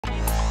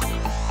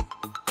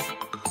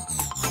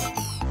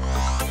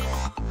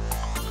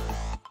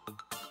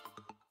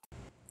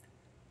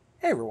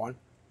Hey everyone,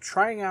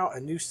 trying out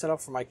a new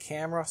setup for my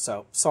camera,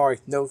 so sorry,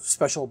 no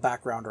special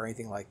background or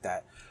anything like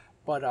that.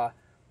 But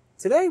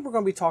today we're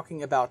going to be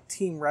talking about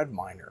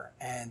TeamRedMiner,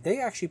 and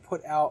they actually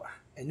put out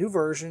a new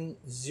version,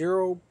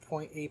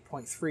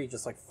 0.8.3,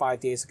 just like 5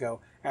 days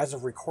ago as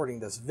of recording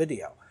this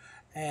video.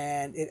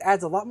 And it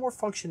adds a lot more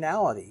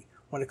functionality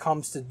when it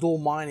comes to dual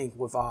mining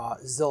with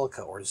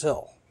Zilliqa or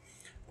ZIL.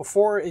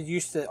 Before, it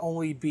used to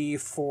only be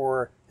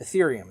for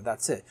Ethereum,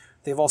 that's it.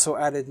 They've also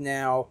added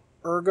now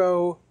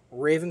Ergo,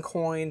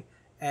 Ravencoin,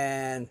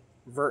 and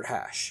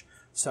VertHash.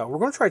 So we're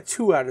going to try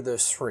 2 out of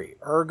those 3,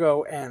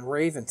 Ergo and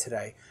Raven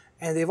today.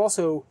 And they've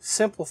also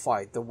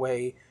simplified the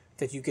way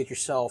that you get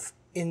yourself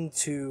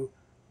into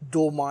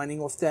dual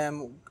mining with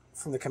them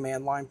from the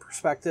command line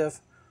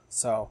perspective.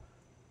 So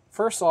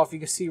first off, you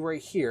can see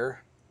right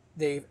here,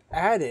 they've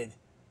added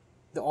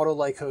the auto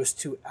Lycos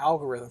 2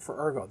 algorithm for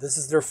Ergo. This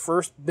is their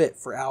first bit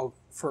for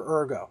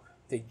Ergo.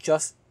 They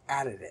just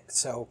added it.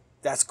 So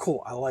that's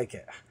cool. I like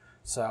it.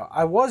 So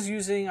I was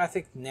using, I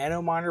think,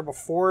 NanoMiner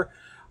before.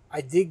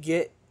 I did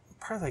get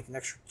probably like an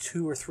extra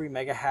 2 or 3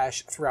 mega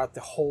hash throughout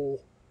the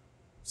whole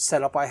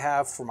setup I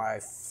have for my,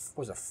 what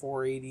was it,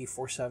 480,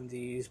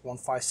 470s,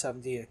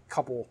 1570, and a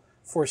couple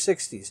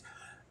 460s.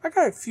 I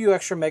got a few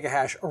extra mega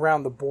hash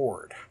around the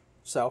board.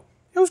 So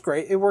it was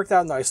great. It worked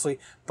out nicely.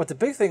 But the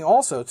big thing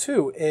also,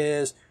 too,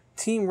 is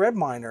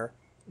TeamRedMiner,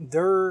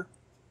 their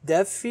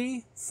dev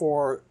fee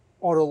for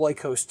auto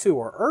Lycos 2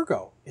 or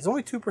Ergo is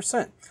only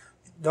 2%.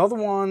 The other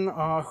one,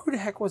 who the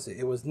heck was it?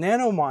 It was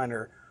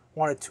NanoMiner,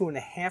 wanted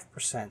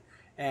 2.5%.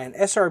 And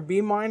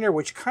SRB Miner,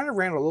 which kind of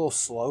ran a little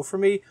slow for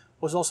me,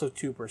 was also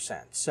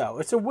 2%. So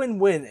it's a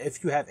win-win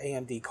if you have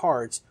AMD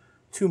cards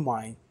to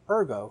mine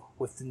Ergo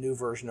with the new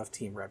version of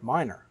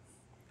TeamRedMiner.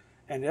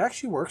 And it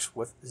actually works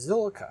with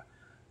Zilliqa.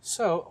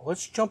 So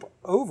let's jump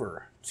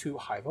over to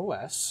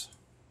HiveOS.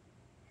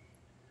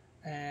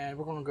 And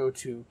we're going to go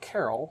to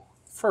Carol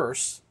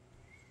first.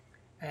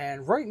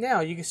 And right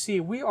now you can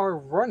see we are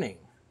running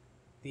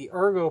the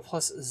Ergo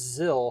plus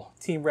ZIL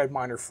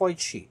TeamRedMiner flight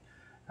sheet.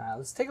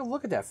 Let's take a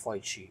look at that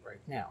flight sheet right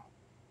now.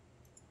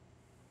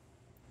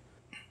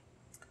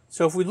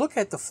 So if we look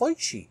at the flight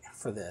sheet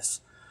for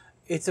this,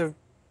 it's a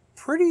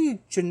pretty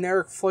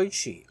generic flight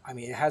sheet. I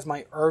mean, it has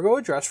my Ergo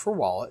address for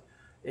wallet.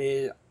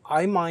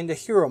 I mine the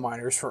hero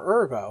miners for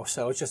Ergo,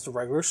 so it's just a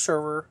regular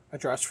server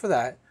address for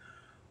that.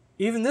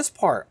 Even this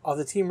part of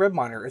the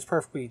TeamRedMiner is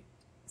perfectly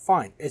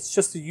fine. It's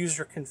just a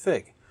user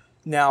config.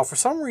 Now, for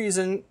some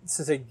reason,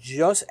 since they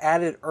just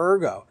added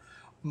Ergo,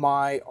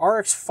 my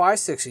RX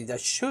 560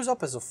 that shows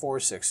up as a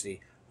 460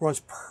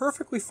 runs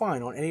perfectly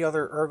fine on any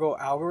other Ergo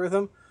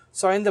algorithm.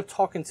 So I ended up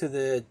talking to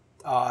the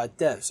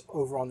devs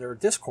over on their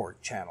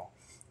Discord channel.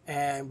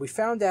 And we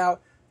found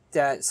out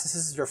that since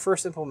this is their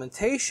first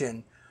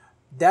implementation,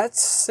 that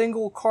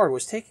single card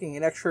was taking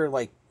an extra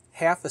like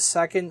half a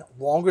second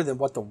longer than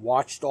what the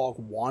watchdog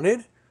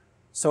wanted.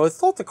 So I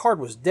thought the card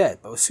was dead,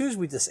 but as soon as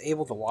we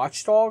disabled the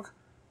watchdog,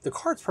 the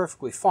card's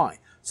perfectly fine.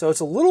 So it's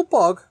a little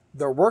bug.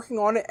 They're working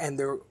on it, and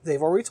they've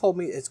already told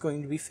me it's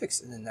going to be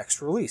fixed in the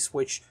next release,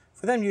 which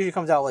for them usually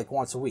comes out like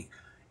once a week.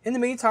 In the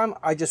meantime,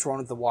 I just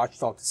run the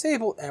watchdog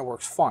disabled, and it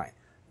works fine.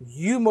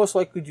 You most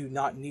likely do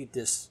not need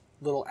this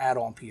little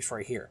add-on piece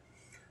right here.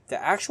 The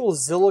actual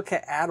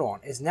Zilliqa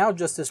add-on is now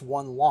just this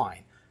one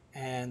line.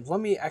 And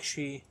let me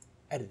actually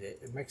edit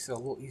it. It makes it a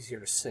little easier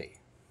to see.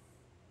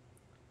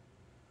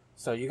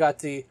 So you got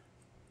the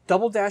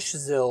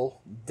 --ZIL-O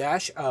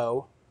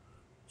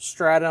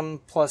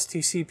Stratum plus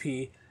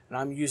TCP, and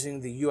I'm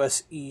using the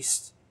US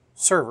East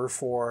server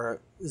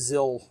for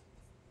ZIL,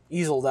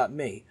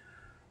 Ezil.me,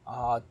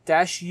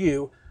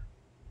 -U,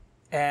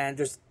 and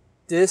there's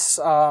this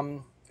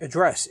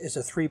address is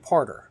a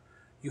 3-parter.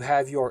 You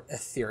have your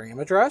Ethereum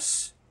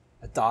address,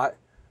 a dot,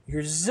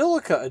 your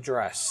Zilliqa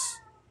address,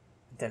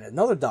 then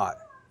another dot,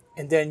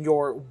 and then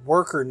your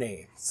worker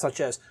name,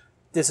 such as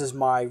this is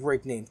my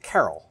rig name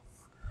Carol.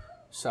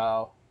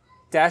 So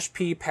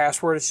 -P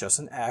password is just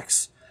an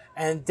X,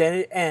 and then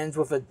it ends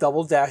with a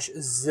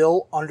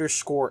 _ZIL_end.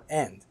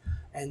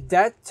 And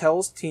that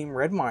tells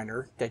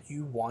TeamRedMiner that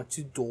you want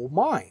to dual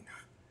mine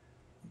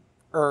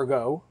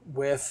Ergo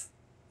with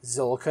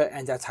Zilliqa,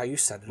 and that's how you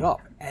set it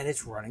up. And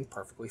it's running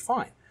perfectly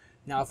fine.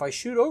 Now if I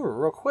shoot over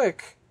real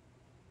quick,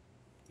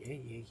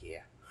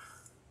 yeah.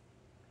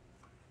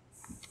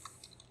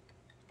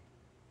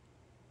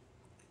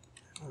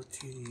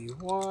 OTD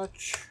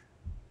watch.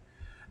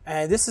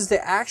 And this is the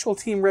actual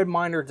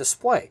TeamRedMiner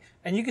display.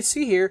 And you can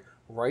see here,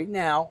 right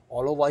now,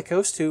 auto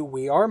Lycos 2,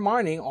 we are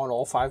mining on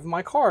all 5 of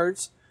my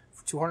cards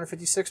for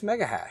 256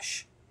 mega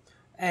hash.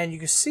 And you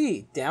can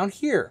see down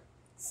here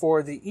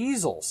for the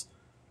Ezils,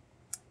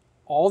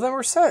 all of them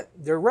are set.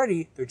 They're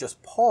ready. They're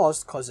just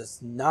paused because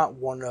it's not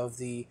one of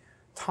the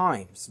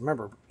times.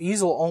 Remember,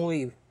 Ezil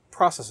only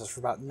processes for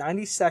about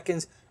 90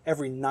 seconds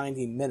every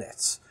 90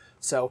 minutes.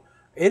 So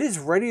it is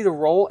ready to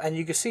roll, and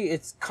you can see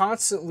it's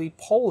constantly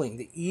polling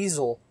the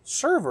Ezil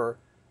server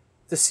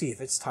to see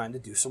if it's time to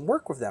do some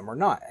work with them or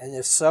not. And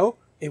if so,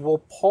 it will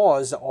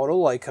pause the auto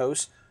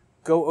Lycos,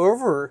 go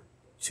over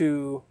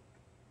to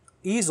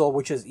Ezil,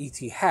 which is ET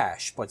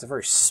hash, but it's a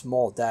very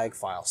small DAG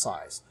file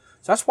size.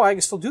 So that's why I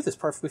can still do this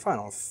perfectly fine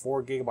on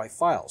 4 GB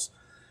files.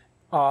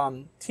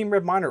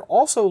 TeamRedMiner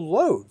also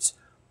loads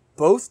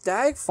both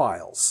DAG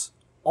files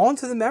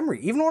onto the memory,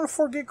 even on a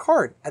 4 gig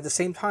card at the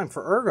same time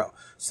for Ergo.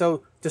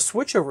 So the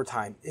switchover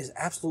time is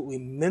absolutely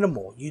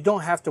minimal. You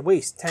don't have to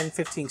waste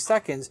 10-15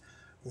 seconds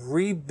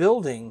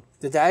rebuilding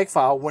the DAG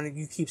file when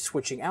you keep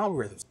switching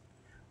algorithms.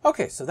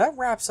 Okay, so that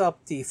wraps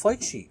up the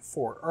flight sheet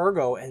for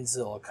Ergo and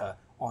Zilliqa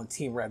on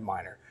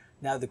TeamRedMiner.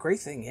 Now the great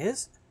thing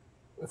is,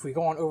 if we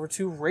go on over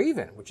to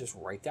Raven, which is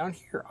right down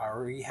here, I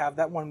already have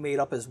that one made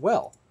up as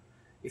well.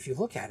 If you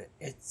look at it,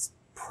 it's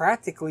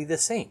practically the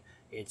same.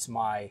 It's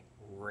my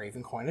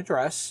Ravencoin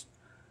address,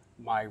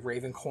 my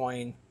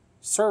Ravencoin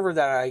server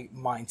that I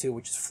mine to,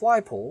 which is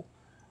Flypool.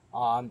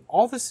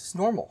 All this is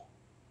normal,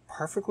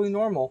 perfectly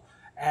normal.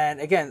 And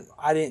again,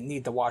 I didn't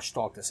need the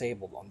watchdog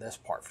disabled on this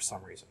part for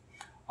some reason.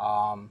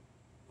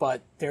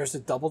 But there's the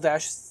double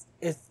dash.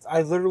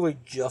 I literally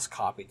just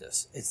copied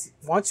this.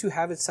 Once you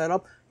have it set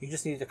up, you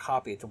just need to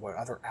copy it to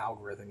whatever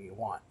algorithm you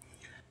want.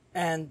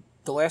 And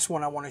the last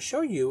one I want to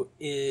show you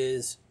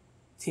is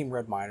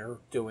TeamRedMiner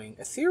doing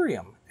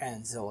Ethereum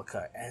and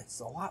Zilliqa, and it's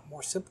a lot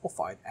more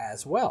simplified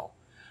as well.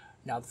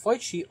 Now the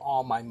flight sheet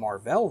on my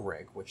Marvell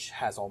rig, which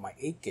has all my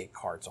 8 gig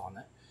cards on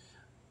it,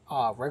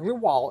 regular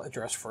wallet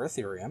address for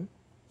Ethereum.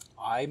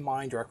 I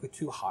mine directly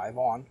to Hive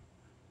on,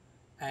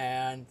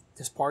 and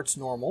this part's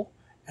normal.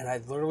 And I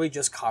literally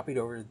just copied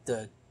over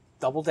the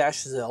double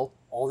dash ZIL,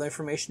 all the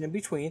information in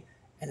between,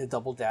 and the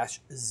double dash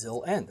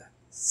ZIL end.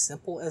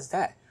 Simple as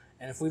that.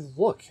 And if we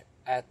look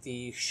at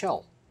the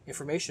shell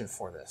information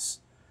for this,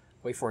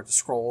 wait for it to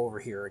scroll over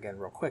here again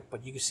real quick,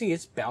 but you can see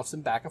it's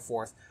bouncing back and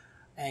forth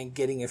and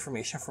getting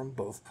information from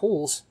both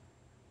pools.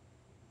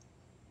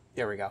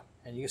 There we go.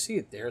 And you can see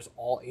it. There's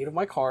all 8 of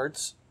my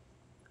cards.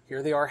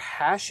 Here they are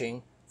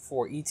hashing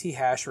for ET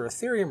hash or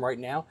Ethereum right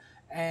now,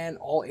 and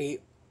all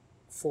 8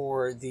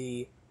 for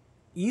the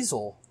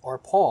Ezil are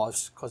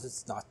paused because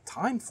it's not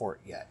time for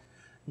it yet.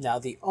 Now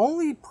the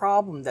only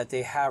problem that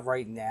they have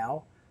right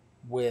now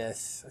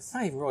with, it's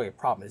not even really a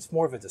problem, it's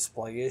more of a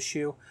display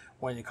issue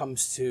when it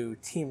comes to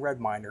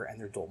TeamRedMiner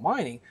and their dual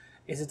mining,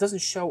 is it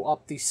doesn't show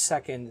up the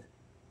second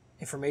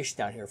information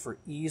down here for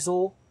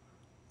Ezil,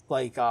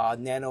 like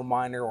Nano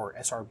Miner or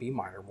SRB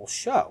Miner will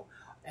show.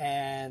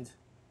 And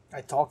I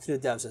talked to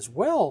the devs as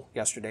well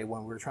yesterday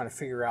when we were trying to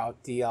figure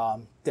out the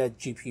dead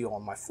GPU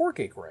on my 4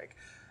 gig rig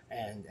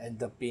and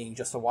end up being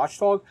just a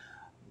watchdog.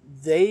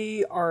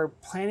 They are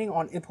planning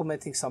on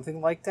implementing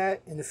something like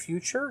that in the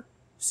future,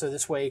 so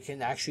this way it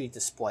can actually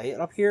display it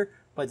up here,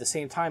 but at the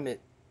same time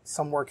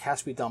some work has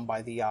to be done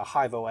by the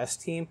Hive OS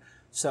team,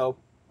 so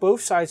both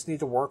sides need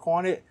to work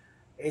on it.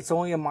 It's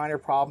only a minor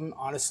problem,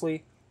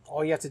 honestly.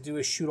 All you have to do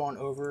is shoot on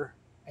over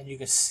and you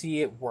can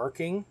see it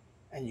working,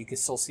 and you can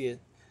still see it.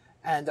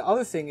 And the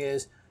other thing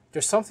is,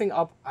 there's something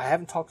up, I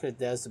haven't talked to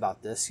the devs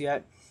about this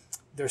yet,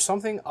 there's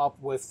something up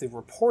with the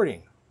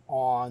reporting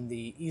on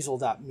the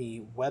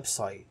Ezil.me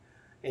website.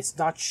 It's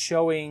not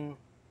showing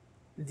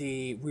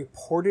the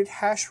reported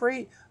hash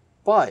rate,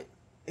 but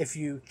if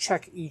you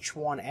check each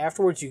one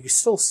afterwards, you can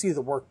still see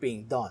the work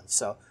being done.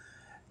 So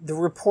the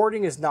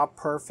reporting is not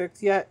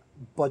perfect yet,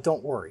 but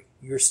don't worry,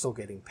 you're still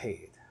getting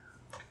paid.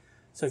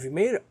 So if you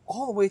made it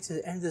all the way to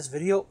the end of this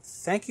video,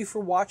 thank you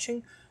for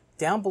watching.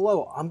 Down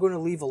below, I'm going to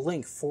leave a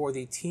link for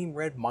the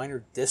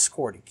TeamRedMiner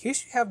Discord in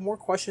case you have more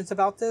questions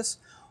about this.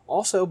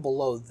 Also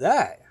below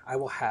that, I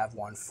will have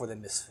one for the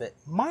Misfit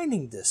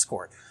Mining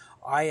Discord.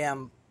 I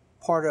am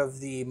part of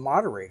the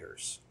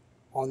moderators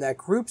on that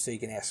group, so you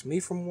can ask me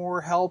for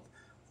more help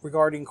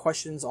regarding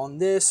questions on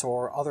this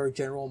or other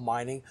general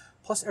mining,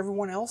 plus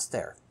everyone else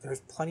there.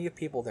 There's plenty of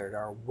people there that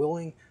are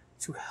willing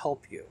to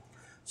help you.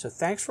 So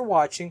thanks for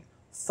watching.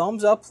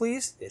 Thumbs up,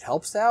 please. It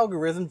helps the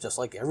algorithm, just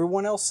like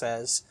everyone else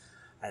says.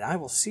 And I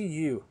will see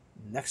you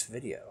next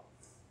video.